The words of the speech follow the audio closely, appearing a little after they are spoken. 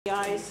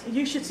Eyes.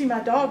 You should see my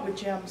dog with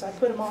gems. I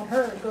put them on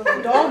her and go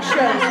to dog shows.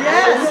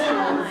 Yes,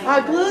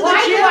 I glue the Why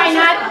gems. do I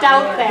not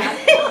doubt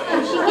that?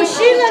 Well,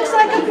 she looks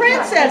like a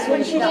princess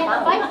when She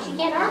can't fight. She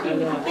can't argue,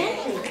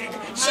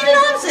 can she? She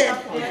loves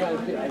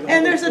it.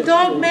 And there's a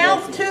dog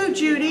mouth too,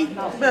 Judy.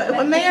 But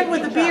a man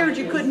with a beard,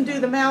 you couldn't do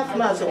the mouth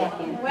muzzle.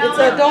 It's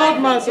a dog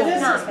muzzle.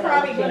 This is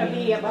probably going to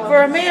be about.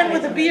 For a man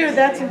with a beard,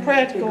 that's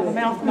impractical. The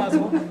mouth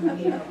muzzle.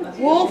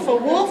 A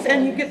wolf,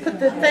 and you could put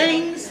the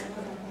fangs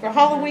for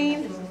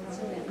Halloween.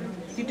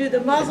 You do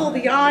the muzzle,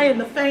 the eye, and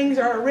the fangs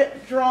are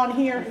drawn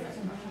here.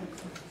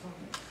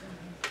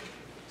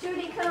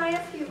 Judy, can I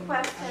ask you a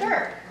question?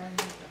 Sure.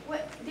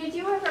 Did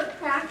you ever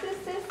practice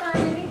this on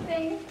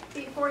anything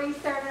before you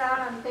started out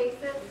on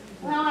faces?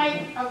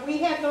 Well, we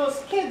had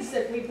those kids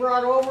that we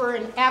brought over,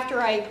 and after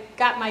I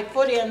got my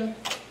foot in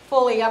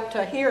fully up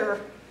to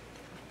here,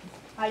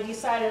 I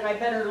decided I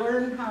better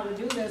learn how to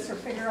do this or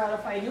figure out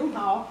if I knew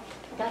how.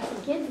 Got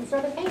some kids and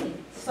started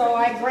painting. So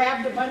I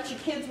grabbed a bunch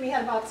of kids. We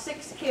had about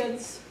 6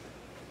 kids,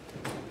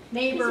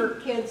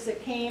 neighbor kids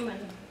that came and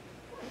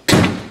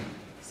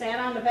sat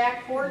on the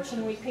back porch,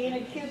 and we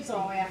painted kids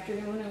all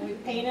afternoon, and we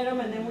painted them,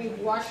 and then we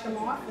washed them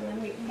off, and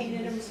then we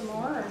painted them some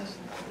more,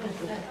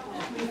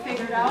 and we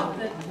figured out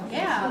that,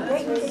 yeah,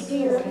 this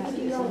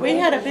was... We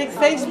had a big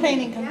face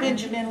painting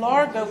convention in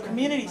Largo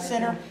Community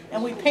Center,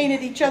 and we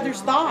painted each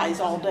other's thighs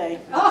all day.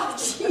 Oh,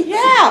 geez.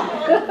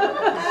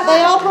 Yeah!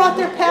 They all brought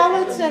their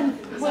palettes, and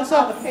it was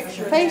a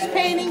face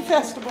painting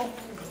festival.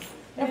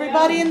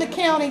 Everybody in the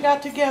county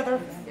got together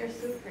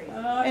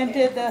and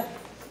did the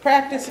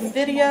practice and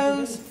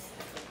videos.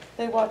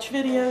 They watched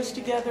videos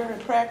together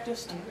and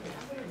practiced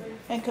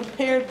and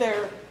compared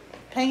their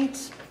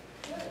paints,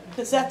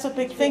 because that's a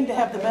big thing to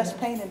have the best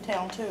paint in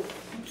town too.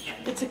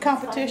 It's a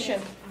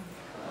competition.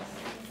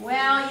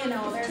 Well, you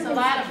know, there's a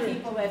lot of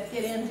people that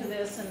get into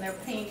this, and they're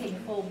painting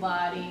full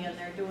body, and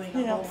they're doing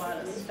a whole lot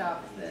of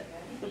stuff that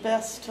The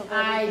best of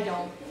I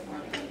don't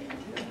want to do.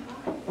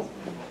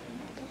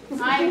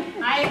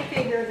 I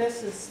figure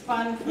this is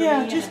fun for me,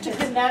 and if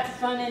it's not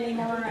fun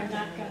anymore, I'm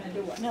not going to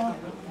do it. No.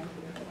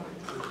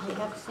 You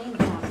have seen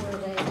that where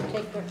they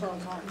take their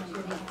clothes off and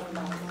you make them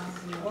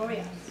off. Oh,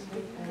 yes.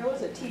 There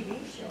was a TV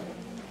show.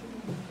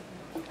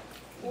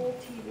 Whole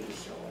TV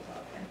show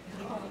about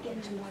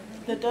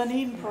that. The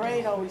Dunedin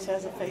Parade always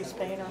has a face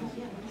painter.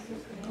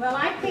 Well,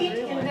 I paint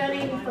in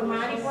Dunedin for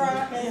Mardi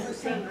Gras and for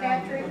St.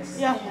 Patrick's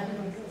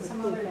and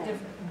some other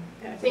different.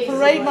 The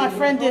parade my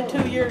friend did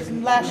 2 years,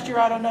 and last year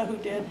I don't know who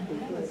did.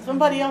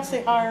 Somebody else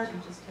they hired.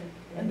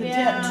 And the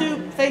tent,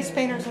 2 face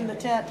painters in the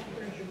tent.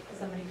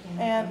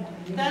 And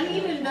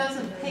Dunedin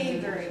doesn't pay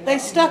very well. they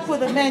stuck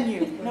with a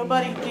menu.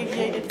 Nobody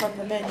deviated from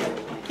the menu.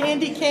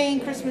 Candy cane,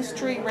 Christmas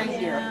tree,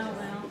 reindeer.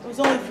 There was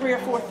only 3 or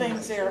 4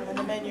 things there in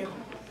the menu.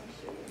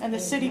 And the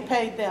city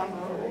paid them.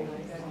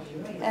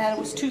 And it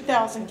was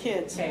 2,000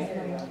 kids.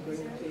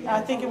 I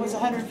think it was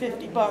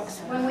 $150.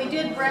 When we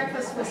did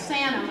Breakfast with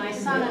Santa, my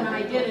son and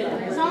I did it.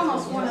 It was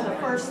almost one of the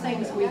first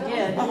things we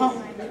did.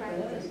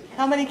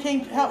 How many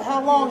came,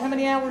 how long, how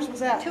many hours was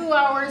that? 2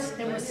 hours,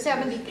 there was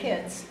 70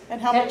 kids.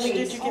 And how much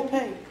did you get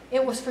paid?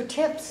 It was for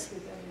tips.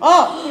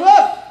 Oh,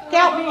 look,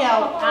 count me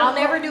out. I'll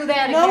never do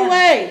that again. No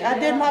way. I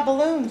did my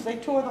balloons. They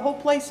tore the whole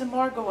place in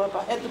Largo up.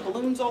 I had the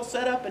balloons all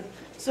set up, and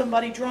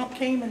somebody drunk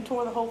came and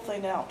tore the whole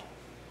thing out.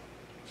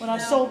 When I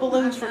sold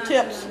balloons for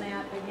tips.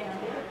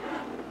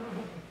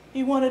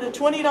 He wanted a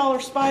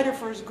 $20 spider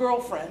for his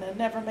girlfriend and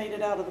never made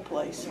it out of the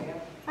place.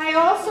 I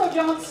also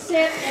don't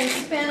sit and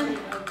spend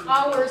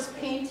hours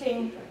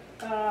painting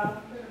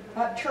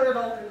a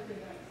turtle.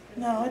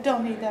 No, I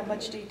don't need that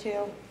much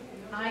detail.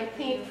 I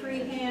paint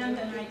freehand,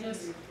 and I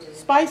just...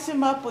 Spice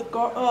him up with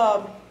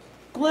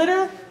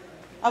glitter,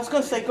 I was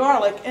going to say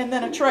garlic, and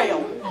then a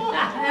trail.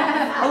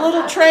 A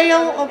little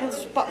trail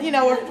of, you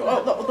know,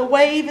 or the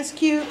wave is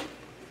cute,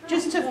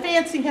 just to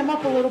fancy him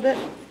up a little bit.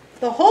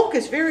 The Hulk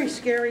is very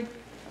scary.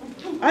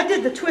 I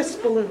did the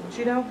twist balloons,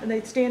 you know, and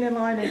they'd stand in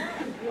line, and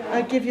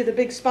I'd give you the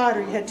big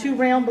spider. You had 2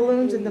 round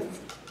balloons and the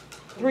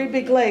 3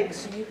 big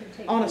legs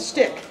on a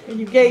stick, and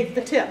you gave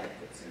the tip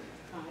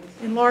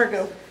in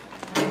Largo.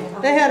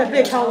 They had a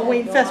big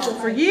Halloween festival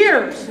for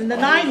years. In the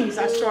 90s,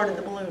 I started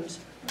the balloons.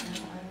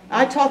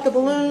 I taught the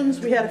balloons.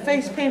 We had a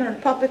face painter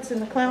and puppets in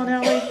the clown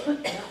alley.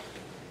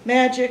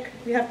 Magic.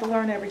 You have to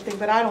learn everything,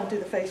 but I don't do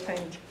the face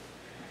painting.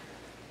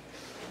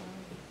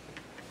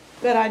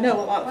 But I know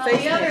a lot of face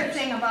painters. Well, the other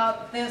thing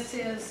about this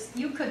is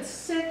you could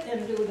sit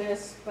and do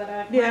this, but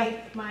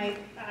my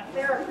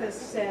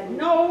therapist said,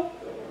 no.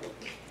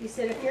 He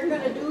said, if you're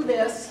going to do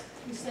this,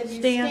 he said, you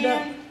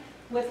stand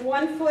with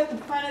 1 foot in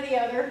front of the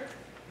other,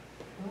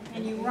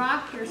 and you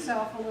rock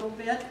yourself a little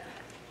bit,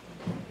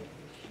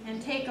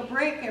 and take a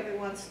break every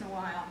once in a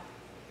while.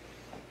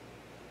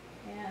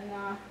 And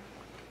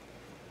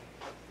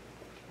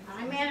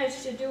I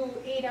managed to do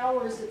 8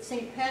 hours at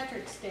St.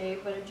 Patrick's Day,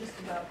 but it just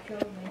about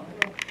killed me.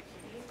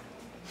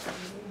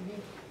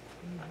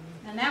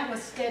 And that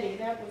was steady.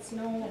 That was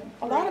no...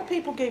 A lot of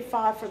people gave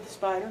 $5 for the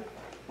spider.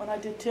 When I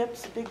did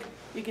tips,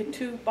 you get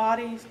 2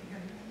 bodies,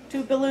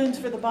 2 balloons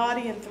for the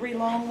body and 3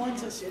 long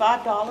ones. It's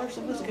 $5.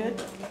 It was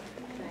good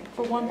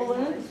for 1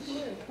 balloon.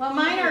 Well,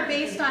 mine are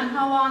based on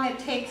how long it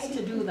takes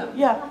to do them.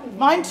 Yeah,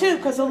 mine too,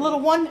 because a little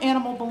 1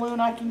 animal balloon,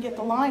 I can get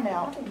the line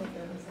out.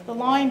 The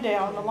line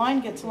down. The line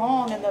gets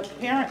long and the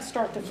parents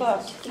start to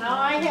fuss. Now,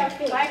 I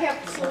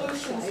have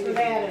solutions for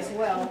that as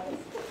well.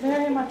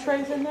 Mary, my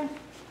tray's in there?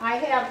 I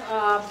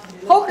have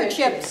poker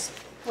chips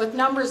with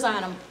numbers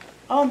on them.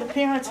 Oh, and the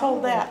parents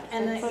hold that.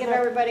 And then for give their-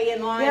 everybody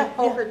in line Yeah, a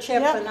poker yeah,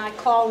 chip, yeah. and I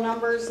call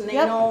numbers, and they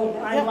Yep, know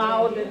I'm yep.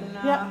 loud, and,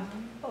 Yep.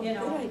 you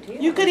know.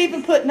 You could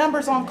even put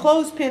numbers on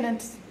clothespin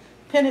and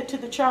pin it to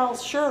the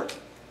child's shirt.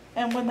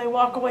 And when they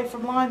walk away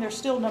from line, they're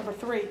still number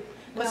 3.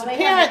 Because Well, the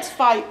they have parents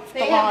fight the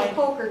They have the line.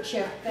 poker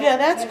chip. Yeah,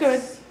 that's good.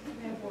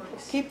 That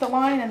works. Keep the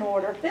line in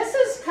order. This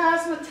is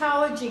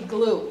cosmetology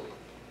glue,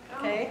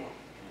 okay?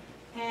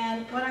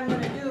 And what I'm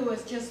gonna do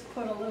is just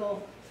put a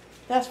little,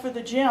 That's for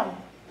the gym.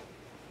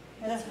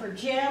 that's for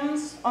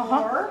gems,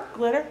 Uh-huh.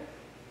 Glitter.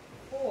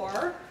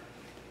 or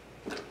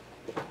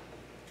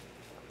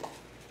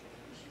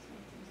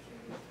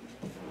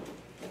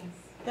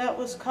That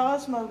was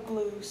Cosmo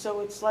glue,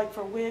 so it's like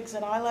for wigs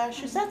and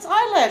eyelashes. That's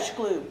eyelash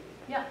glue.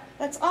 yeah.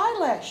 That's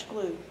eyelash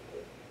glue.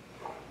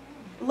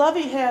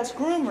 Lovey has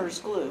groomer's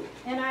glue.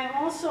 And I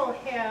also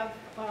have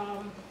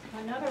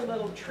another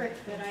little trick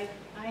that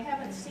I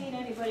haven't seen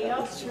anybody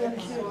else do,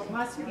 so it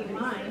must be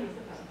mine.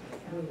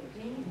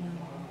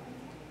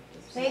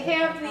 They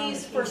have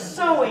these for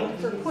sewing,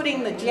 for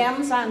putting the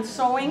gems on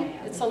sewing.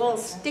 It's a little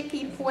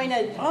sticky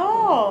pointed,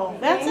 Oh,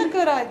 that's a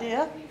good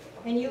idea.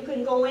 and you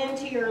can go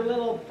into your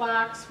little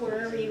box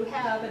wherever you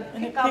have and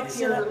And it pick up picks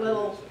it your up.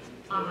 little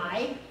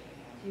eye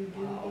and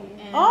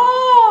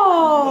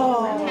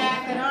Oh!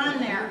 tack it on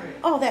there.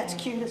 Oh, that's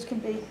cute as can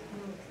be.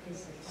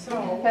 So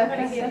I'm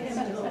gonna get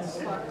him to this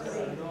box.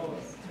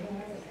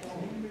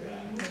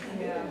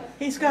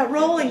 He's got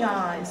rolling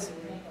eyes.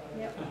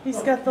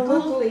 He's got the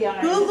little Googly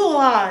eyes. Google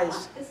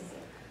eyes.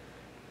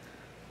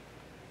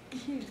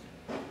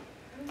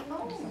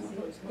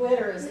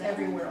 Glitter is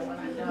everywhere when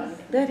I'm done.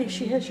 Betty,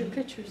 she has your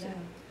pictures in.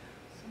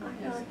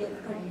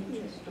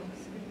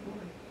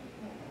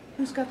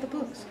 Who's got the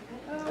books?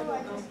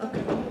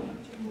 Okay.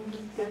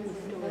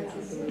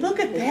 Look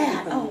at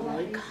that. Oh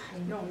my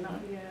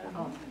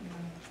God.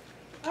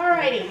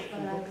 Alrighty.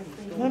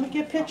 Let me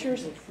get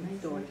pictures.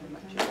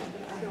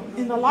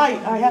 In the light,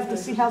 I have to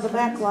see how the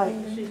backlight.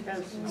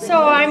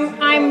 So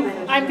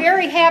I'm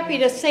very happy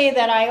to say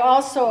that I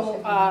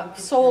also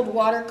sold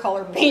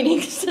watercolor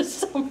paintings this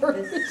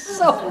summer.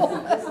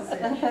 So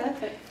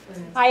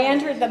I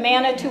entered the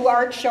Manitou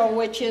Art Show,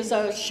 which is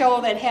a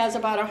show that has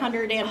about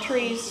 100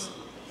 entries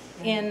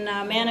in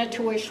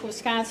Manitouish,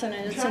 Wisconsin,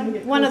 and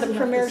it's one of the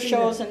premier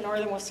shows in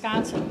northern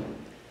Wisconsin.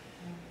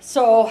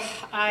 So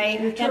I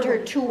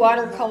entered 2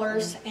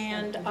 watercolors,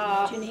 and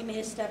Do you need me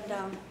to step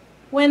down?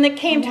 when it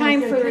came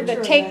time for the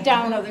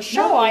takedown of the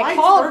show, No, I light's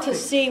called to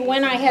perfect. see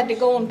when I had to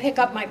go and pick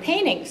up my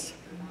paintings.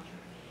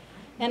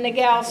 And the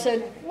gal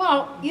said,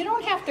 well, you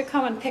don't have to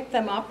come and pick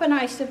them up. And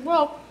I said,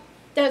 well,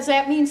 does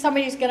that mean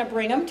somebody's going to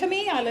bring them to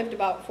me? I lived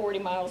about 40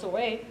 miles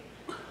away.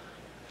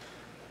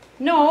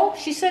 No,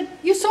 she said,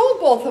 you sold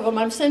both of them.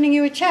 I'm sending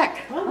you a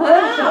check.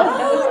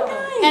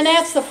 And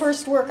that's the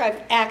first work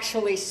I've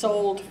actually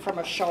sold from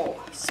a show.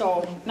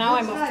 So now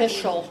I'm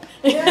official.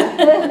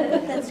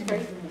 That's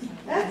great.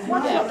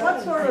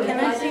 What sort of, Can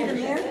I see the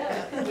mirror?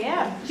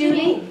 Yeah.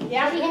 Judy?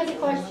 Yeah. Judy has a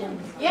question.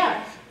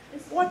 Yeah.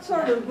 what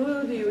sort of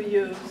glue do you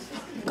use?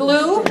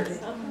 Glue?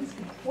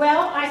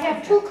 Well, I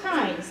have 2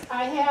 kinds.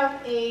 I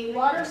have a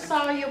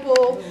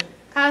water-soluble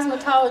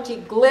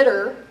cosmetology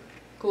glitter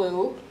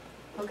glue,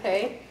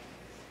 okay?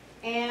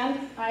 And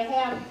I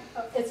have,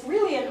 it's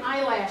really an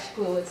eyelash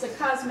glue. It's a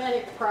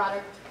cosmetic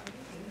product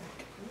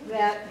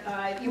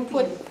that you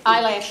put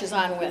eyelashes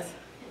on with.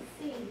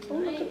 Oh,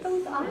 look at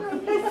those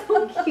eyes. They're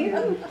so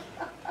cute.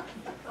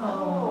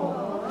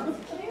 Oh,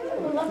 that's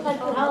cute. Look like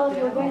how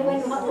you're going to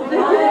win.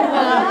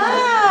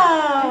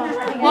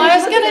 Well, I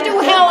was going to do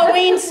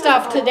Halloween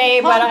stuff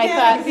today, but I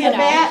thought, Be you a know.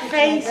 bat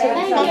face or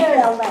Thank something.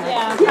 you.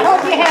 Yeah, I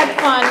hope you had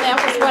fun. That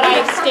was what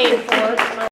I stayed for.